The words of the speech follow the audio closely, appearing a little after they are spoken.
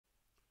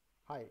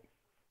Hi,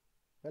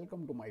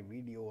 welcome to my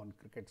video on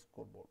cricket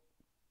scoreboard.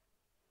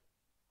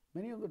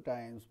 Many of the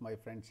times my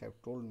friends have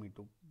told me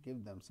to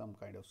give them some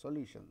kind of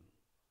solution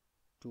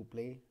to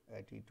play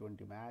a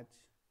T20 match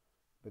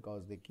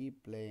because they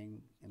keep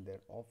playing in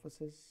their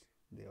offices,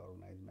 they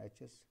organize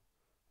matches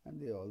and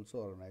they also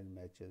organize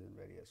matches in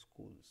various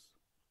schools.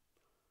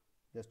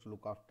 Just to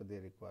look after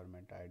their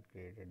requirement, I had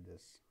created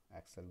this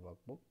Excel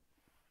workbook.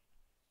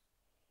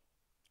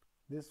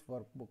 This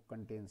workbook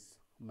contains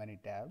many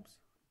tabs.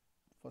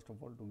 First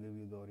of all, to give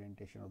you the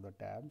orientation of the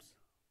tabs,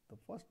 the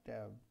first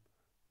tab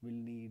will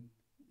need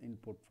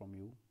input from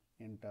you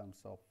in terms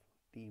of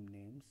team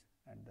names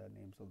and the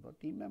names of the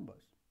team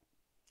members.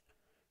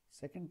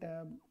 Second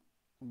tab,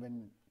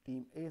 when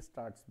team A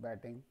starts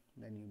batting,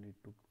 then you need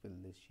to fill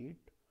this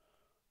sheet.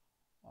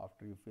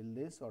 After you fill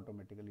this,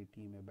 automatically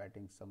team A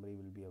batting summary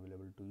will be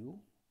available to you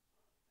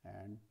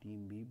and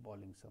team B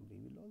bowling summary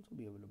will also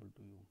be available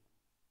to you.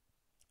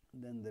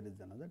 Then there is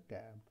another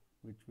tab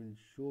which will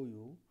show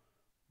you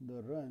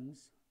the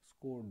runs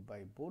scored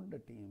by both the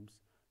teams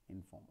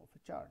in form of a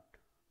chart.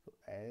 So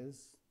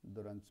as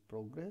the runs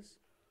progress,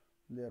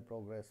 their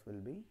progress will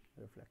be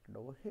reflected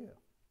over here.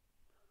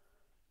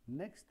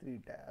 Next three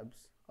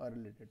tabs are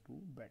related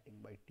to batting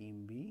by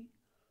team B.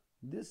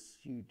 This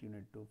sheet you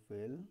need to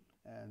fill,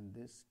 and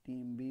this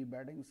team B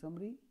batting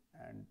summary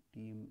and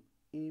team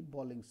A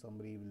bowling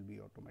summary will be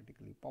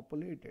automatically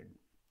populated.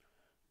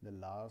 The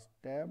last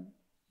tab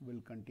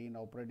will contain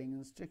operating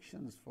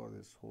instructions for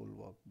this whole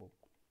workbook.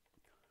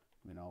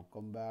 We now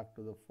come back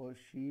to the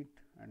first sheet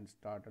and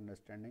start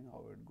understanding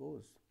how it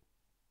goes.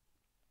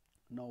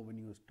 Now when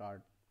you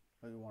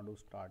want to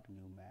start a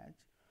new match,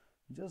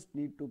 just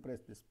need to press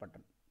this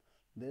button.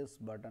 This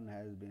button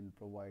has been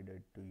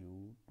provided to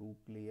you to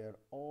clear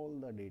all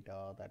the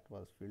data that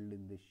was filled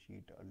in this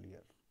sheet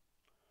earlier.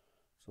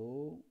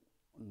 So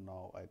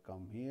now I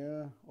come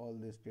here, all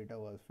this data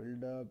was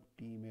filled up,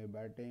 team A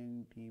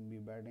batting, team B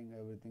batting,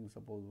 everything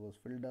suppose was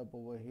filled up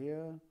over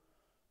here.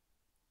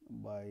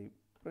 By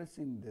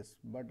pressing this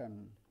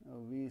button,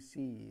 we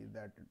see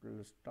that it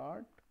will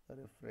start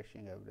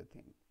refreshing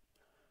everything.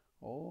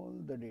 All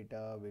the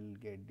data will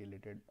get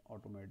deleted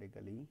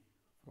automatically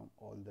from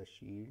all the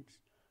sheets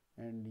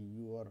and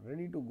you are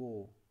ready to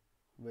go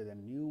with a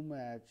new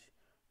match,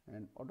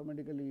 and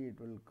automatically it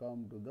will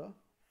come to the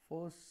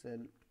first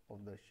cell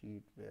of the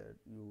sheet where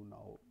you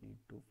now need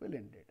to fill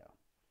in data.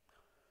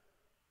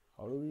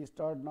 How do we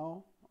start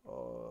now?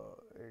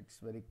 It's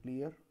very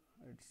clear.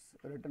 It's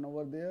written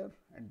over there.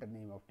 Enter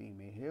name of team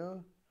A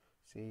here.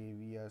 Say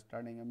we are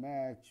starting a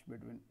match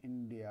between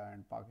India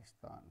and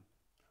Pakistan.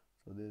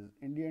 So this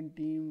Indian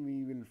team,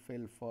 we will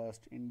fill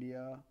first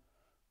India.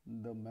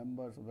 The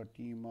members of the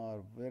team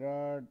are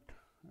Virat,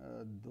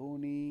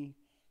 Dhoni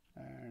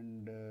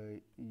and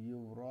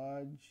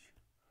Yuvraj,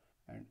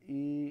 and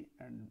A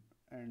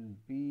and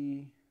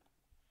B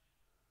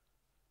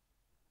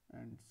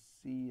and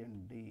C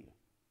and D.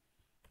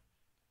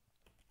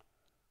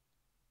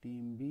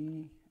 Team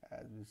B,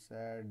 as we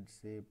said,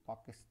 say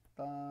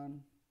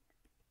Pakistan,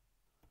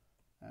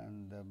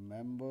 and the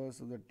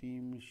members of the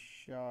team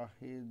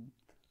Shahid,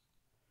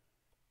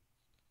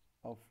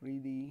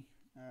 Afridi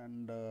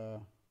and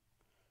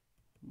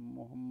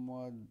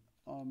Muhammad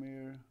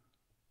Amir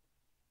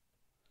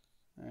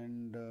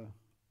and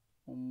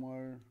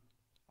Umar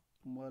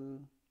Akmal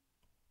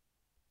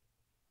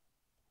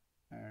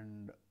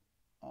and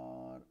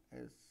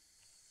RS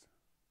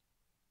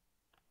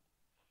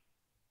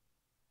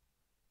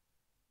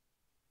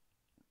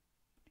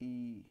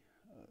TU.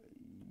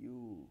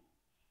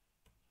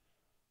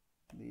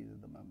 These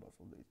are the members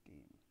of this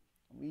team.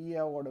 We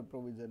have got a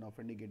provision of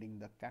indicating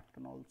the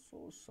captain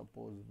also.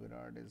 Suppose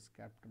Virat is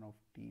captain of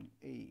team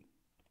A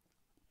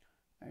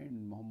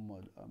and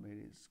Muhammad Amir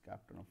is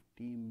captain of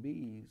team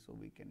B, so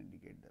we can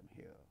indicate them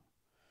here.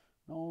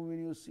 Now when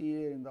you see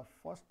here in the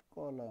first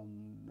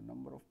column, the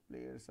number of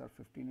players are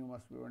 15. You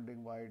must be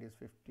wondering why it is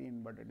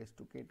 15, but it is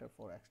to cater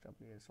for extra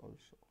players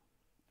also.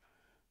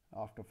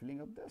 After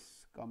filling up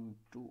this, come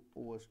 2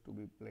 overs to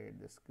be played.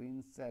 The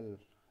screen cell,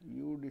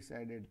 you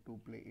decided to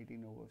play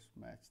 18 overs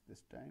match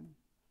this time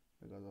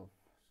because of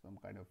some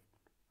kind of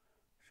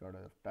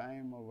shortage of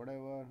time or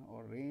whatever,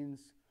 or range.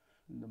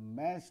 The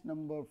match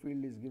number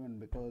field is given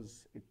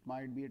because it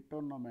might be a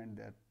tournament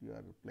that you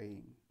are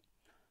playing.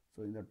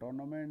 So in the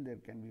tournament there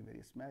can be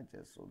various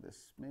matches. So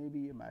this may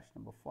be a match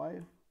number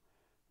 5.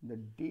 The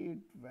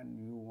date when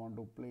you want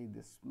to play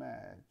this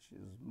match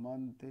is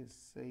month is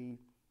say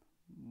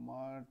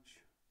March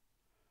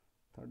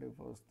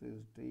 31st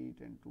is date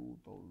in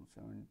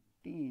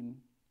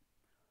 2017.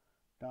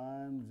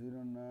 Time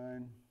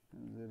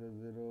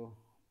 09:00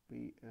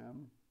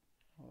 p.m.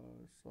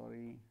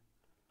 Sorry,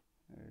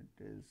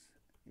 it is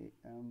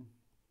AM,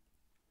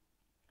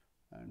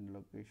 and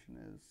location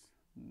is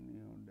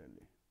New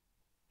Delhi.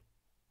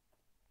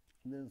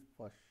 This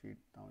first sheet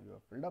now you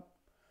have filled up.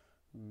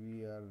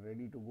 We are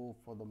ready to go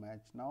for the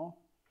match now.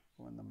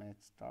 When the match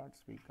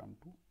starts, we come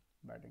to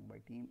batting by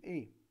team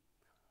A.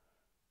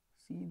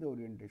 See the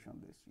orientation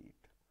of this sheet.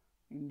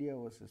 India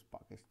versus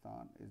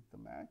Pakistan is the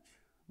match.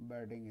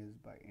 Batting is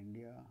by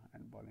India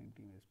and bowling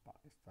team is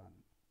Pakistan.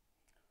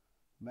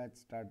 Match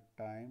start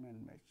time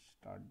and match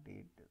start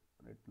date is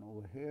written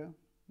over here.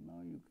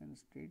 Now you can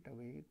straight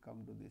away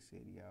come to this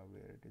area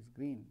where it is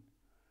green.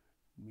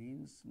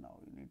 Means now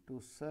you need to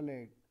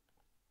select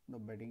the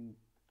batting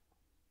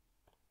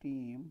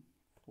team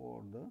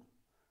for the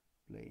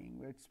playing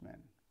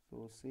batsman.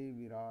 So say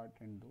Virat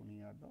and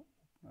Dhoni are the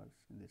openers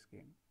in this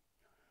game.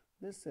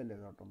 This cell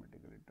is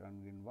automatically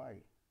turned green. Why?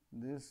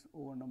 This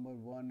over number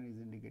 1 is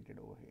indicated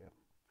over here.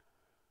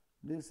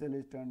 This cell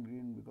is turned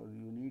green because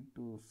you need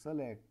to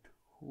select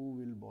who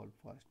will bowl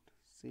first.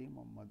 Say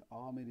Muhammad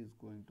Amir is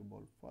going to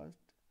bowl first.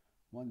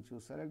 Once you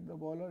select the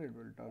bowler, it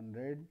will turn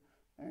red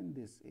and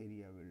this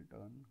area will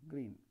turn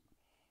green.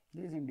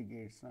 This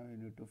indicates now you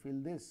need to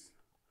fill this.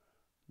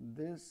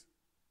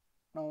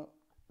 Now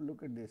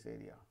look at this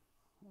area.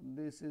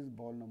 This is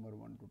ball number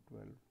 1 to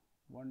 12.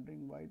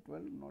 Wondering why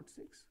 12, not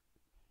 6?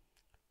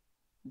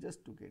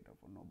 Just to cater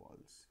for no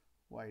balls,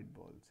 white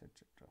balls,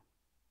 etc.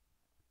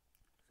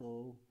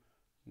 So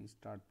we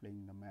start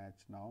playing the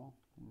match now.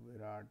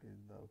 Virat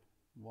is the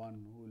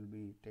one who will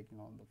be taking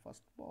on the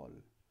first ball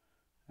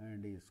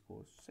and he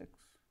scores 6.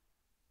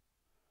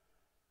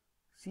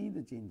 See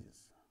the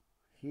changes.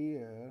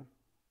 Here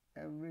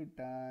every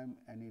time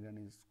any run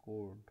is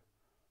scored,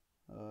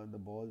 the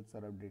balls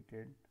are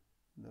updated,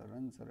 the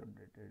runs are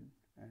updated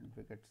and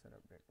wickets are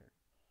updated.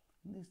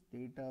 This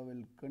data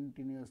will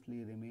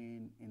continuously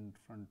remain in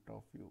front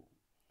of you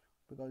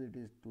because it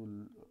is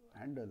to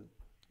handle,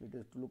 it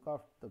is to look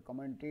after the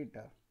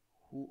commentator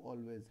who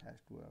always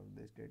has to have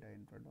this data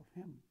in front of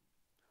him.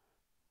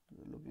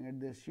 So looking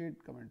at this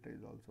sheet, commentary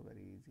is also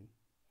very easy.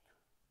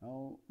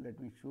 Now let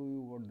me show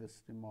you what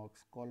this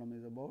remarks column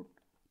is about.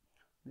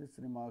 This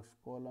remarks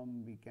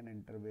column we can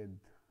enter with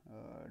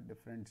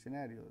different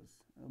scenarios: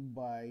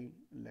 by,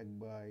 leg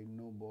by,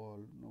 no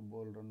ball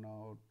run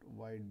out,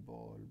 wide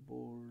ball,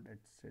 bold,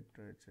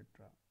 etc.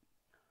 etc.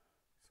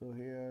 So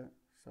here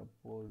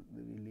suppose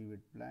we leave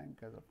it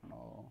blank as of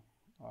now.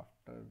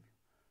 After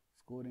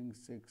scoring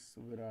 6,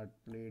 Virat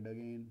played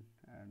again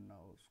and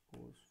now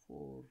scores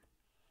 4.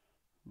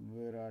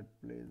 Virat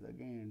plays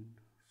again,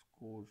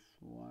 scores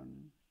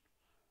 1.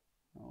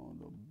 Now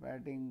the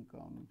batting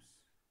comes,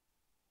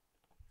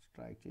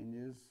 strike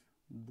changes.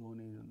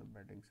 Dhoni is on the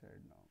batting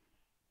side now.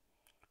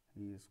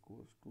 He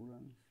scores 2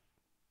 runs.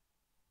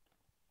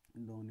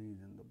 Dhoni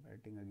is in the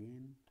batting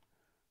again,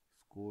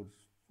 scores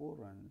 4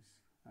 runs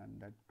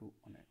and that too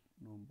on a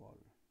no ball.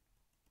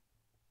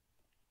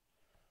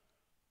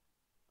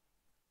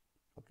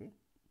 Okay.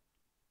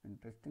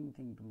 Interesting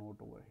thing to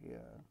note over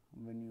here,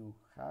 when you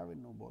have a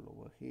no ball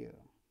over here,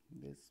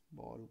 this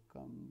ball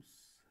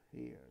comes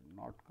here,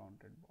 not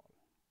counted ball,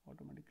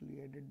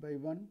 automatically added by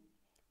 1.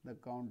 The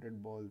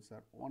counted balls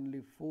are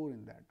only 4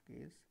 in that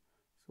case,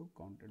 so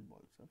counted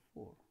balls are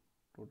 4.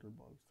 Total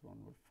balls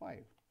thrown were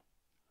 5.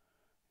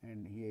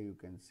 And here you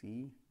can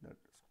see that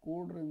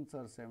scored runs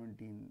are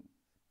 17.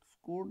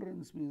 Scored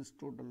runs means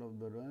total of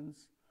the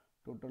runs,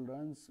 total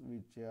runs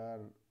which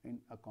are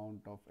in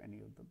account of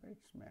any of the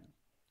batsmen.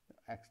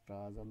 The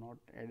extras are not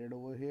added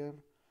over here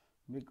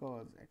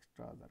because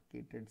extras are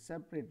catered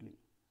separately.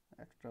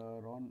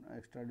 Extra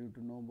due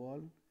to no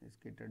ball is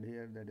catered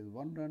here, that is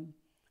 1 run.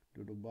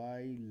 Due to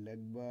by,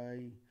 leg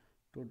by,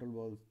 total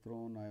balls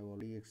thrown, I have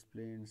already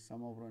explained.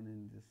 Sum of runs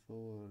in this,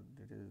 so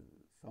that is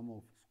sum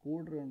of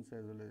scored runs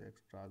as well as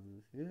extras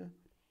is here.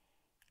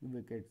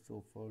 Wickets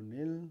so far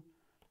nil.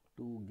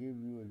 To give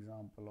you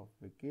example of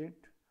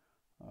wicket,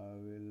 I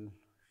will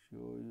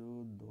show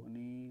you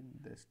Dhoni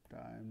this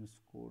time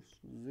scores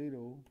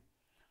 0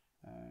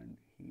 and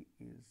he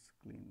is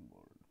clean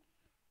bowled.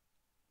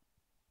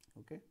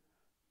 Okay,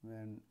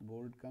 when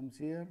bowled comes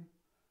here,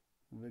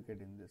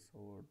 wicket in this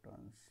over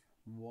turns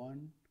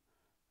 1.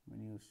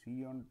 When you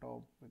see on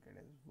top, wicket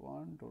is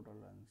 1, total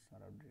runs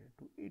are updated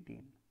to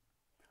 18.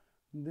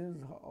 This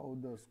is how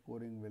the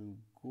scoring will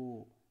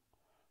go.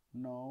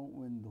 Now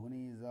when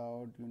Dhoni is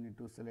out, you need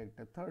to select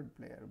a third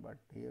player, but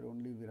here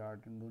only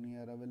Virat and Dhoni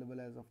are available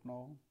as of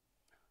now.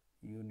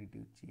 You need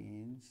to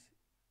change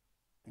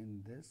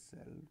in this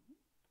cell,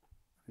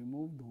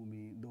 remove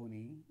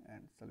Dhoni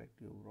and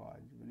select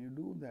Yuvraj. When you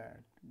do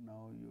that,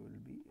 now you will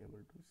be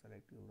able to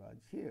select Yuvraj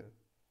here.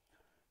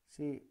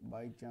 Say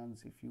by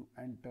chance if you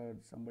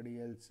entered somebody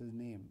else's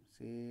name,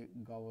 say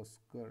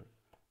Gavaskar,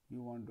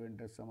 you want to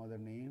enter some other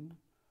name,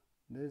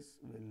 this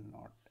will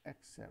not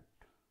accept.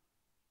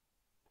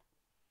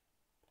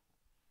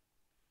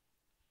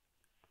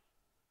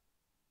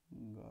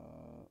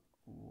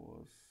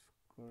 Gavaskar,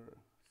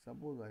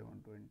 suppose I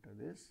want to enter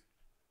this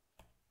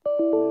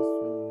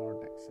will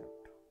not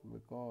accept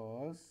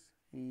because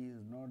he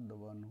is not the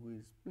one who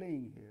is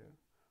playing here.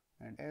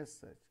 And as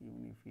such,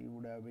 even if he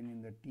would have been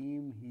in the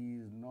team, he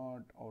is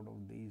not out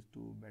of these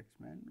 2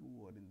 batsmen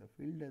who are in the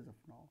field as of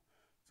now.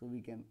 So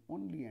we can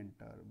only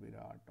enter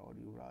Virat or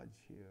Yuvraj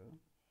here.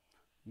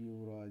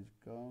 Yuvraj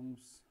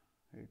comes,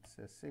 it's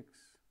a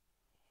 6.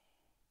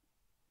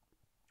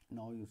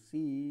 Now you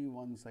see,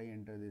 once I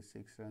enter this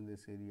 6 run,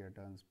 this area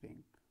turns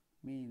pink.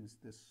 Means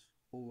this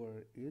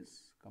over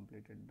is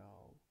completed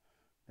now.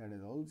 That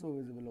is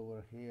also visible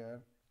over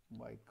here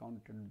by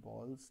counted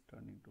balls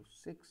turning to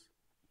 6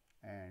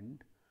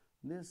 and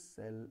this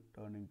cell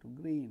turning to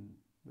green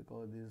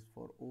because this is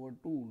for over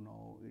 2.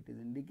 Now it is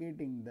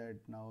indicating that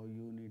now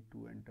you need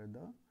to enter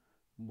the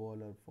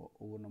bowler for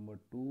over number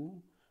 2.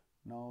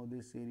 Now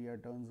this area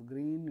turns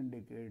green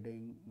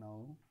indicating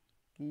now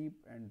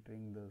keep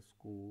entering the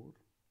score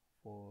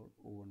for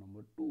over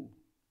number 2.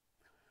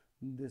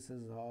 This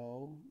is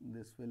how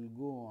this will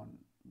go on.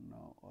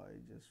 Now I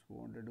just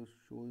wanted to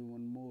show you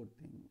one more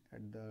thing.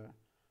 At the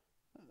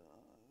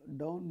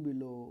down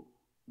below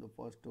the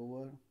first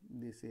over,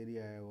 this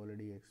area I have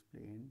already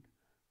explained.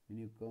 When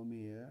you come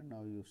here,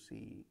 now you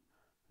see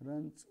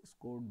runs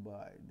scored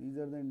by, these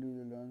are the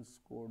individual runs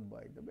scored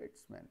by the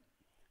batsmen,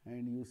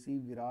 and you see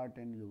Virat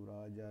and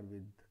Yuvraj are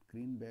with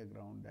green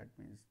background. That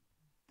means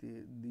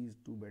these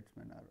two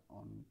batsmen are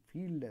on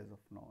field as of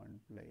now and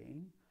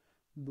playing.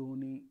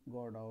 Dhoni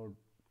got out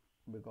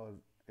because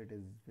it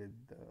is with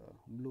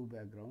blue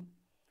background,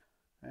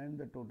 and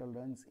the total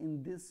runs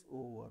in this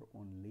over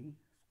only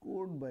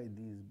scored by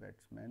these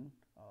batsmen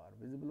are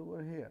visible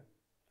over here.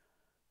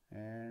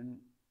 And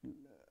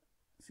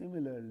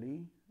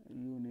similarly,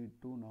 you need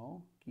to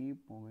now keep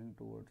moving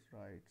towards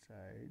right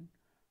side.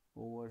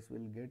 Overs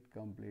will get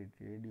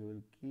completed. You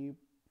will keep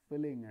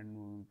filling and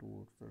moving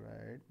towards the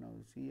right. Now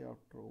you see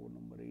after over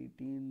number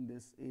 18,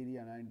 this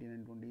area 19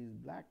 and 20 is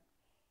black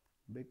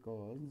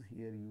because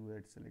here you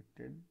had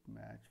selected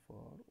match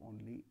for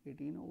only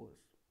 18 overs.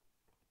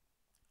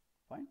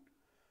 Fine.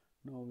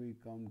 Now we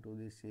come to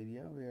this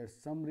area where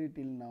summary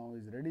till now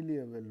is readily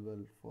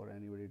available for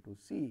anybody to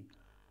see.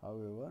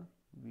 However,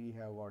 we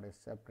have got a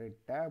separate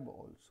tab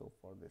also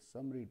for this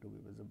summary to be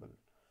visible.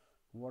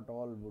 What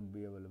all would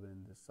be available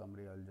in this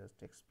summary, I'll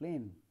just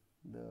explain.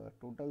 The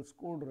total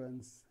scored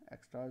runs,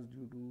 extras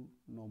due to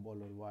no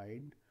ball or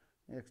wide,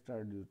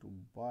 extra due to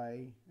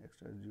bye,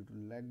 extras due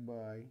to leg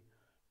bye,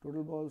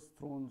 total balls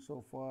thrown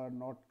so far,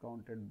 not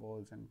counted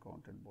balls, and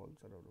counted balls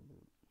are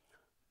available.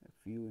 A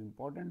few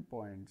important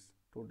points: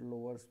 total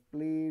overs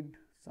played,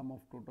 sum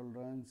of total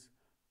runs,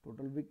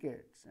 total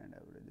wickets, and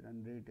average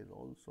run rate is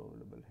also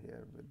available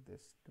here with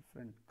this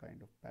different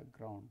kind of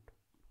background.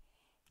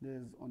 There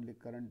is only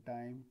current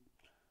time,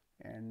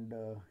 and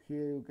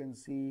here you can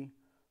see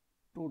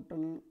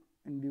total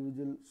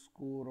individual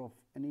score of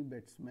any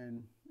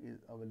batsman is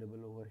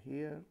available over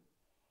here,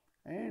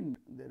 and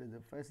there is a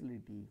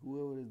facility,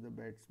 whoever is the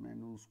batsman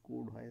who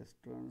scored highest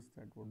runs,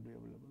 that would be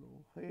available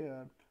over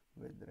here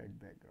with red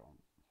background.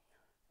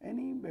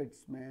 Any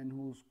batsman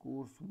who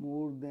scores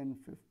more than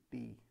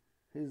 50,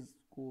 his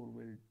score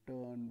will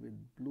turn with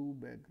blue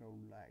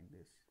background like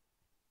this.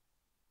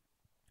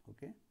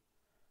 Okay.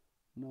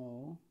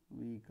 Now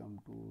we come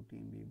to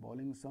Team B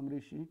bowling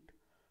summary sheet.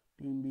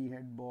 Team B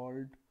had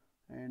bowled,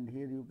 and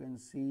here you can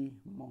see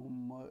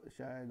Mohammad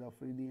Shahid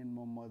Afridi and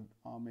Mohammad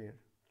Amir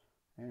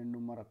and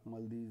Umar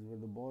Akmal. These were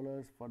the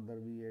bowlers. Further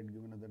we had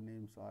given other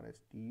names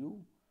RSTU.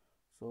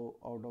 So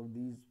out of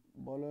these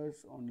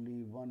bowlers,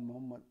 only one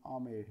Mohammad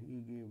Amir,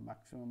 he gave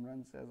maximum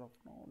runs as of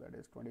now, that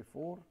is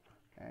 24,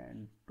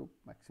 and took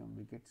maximum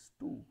wickets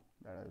 2,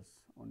 that is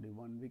only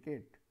 1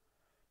 wicket.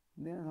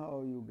 Then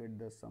how you get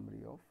the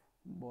summary of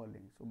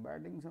bowling. So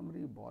batting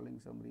summary, bowling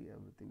summary,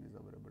 everything is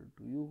available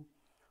to you.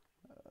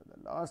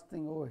 The last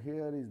thing over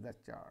here is the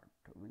chart.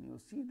 When you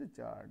see the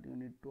chart, you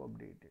need to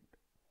update it.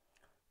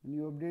 When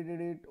you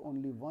updated it,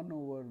 only 1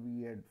 over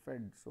we had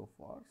fed so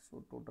far.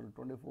 So total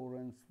 24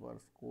 runs were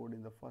scored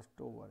in the first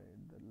over.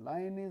 The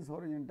line is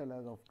horizontal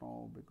as of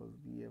now because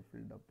we have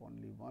filled up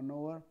only 1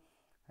 over.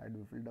 Had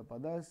we filled up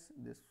others,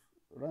 this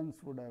runs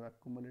would have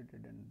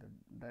accumulated and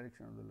the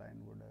direction of the line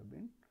would have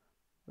been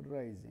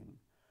rising.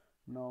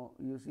 Now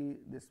you see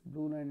this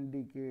blue line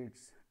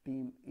indicates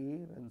Team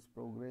A runs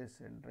progress,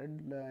 and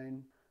red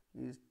line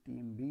is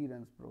Team B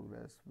runs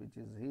progress, which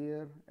is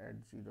here at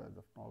 0 as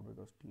of now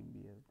because Team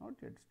B has not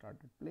yet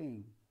started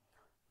playing.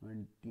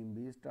 When Team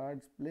B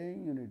starts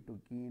playing, you need to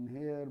key in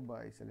here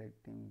by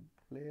selecting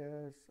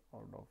players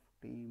out of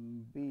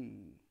Team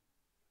B.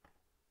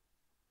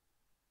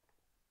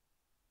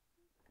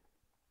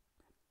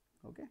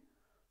 Okay,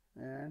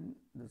 and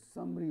the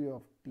summary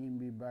of Team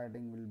B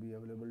batting will be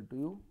available to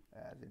you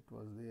as it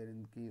was there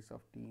in case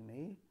of Team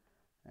A,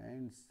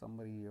 and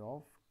summary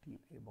of Team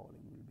A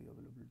bowling will be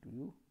available to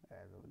you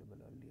as available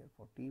earlier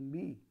for Team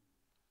B.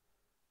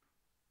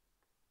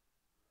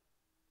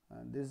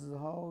 And this is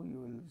how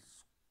you will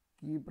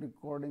keep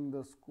recording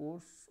the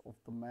scores of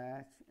the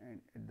match,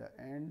 and at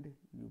the end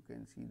you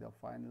can see the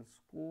final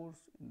scores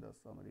in the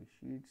summary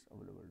sheets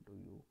available to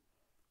you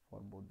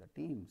for both the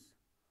teams.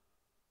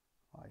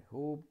 I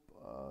hope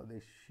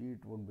this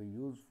sheet would be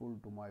useful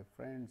to my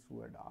friends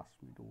who had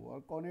asked me to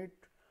work on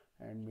it,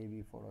 and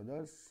maybe for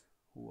others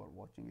who are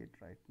watching it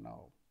right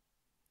now.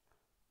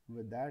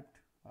 With that,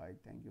 I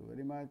thank you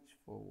very much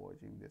for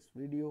watching this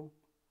video.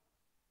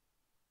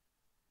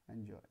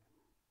 Enjoy.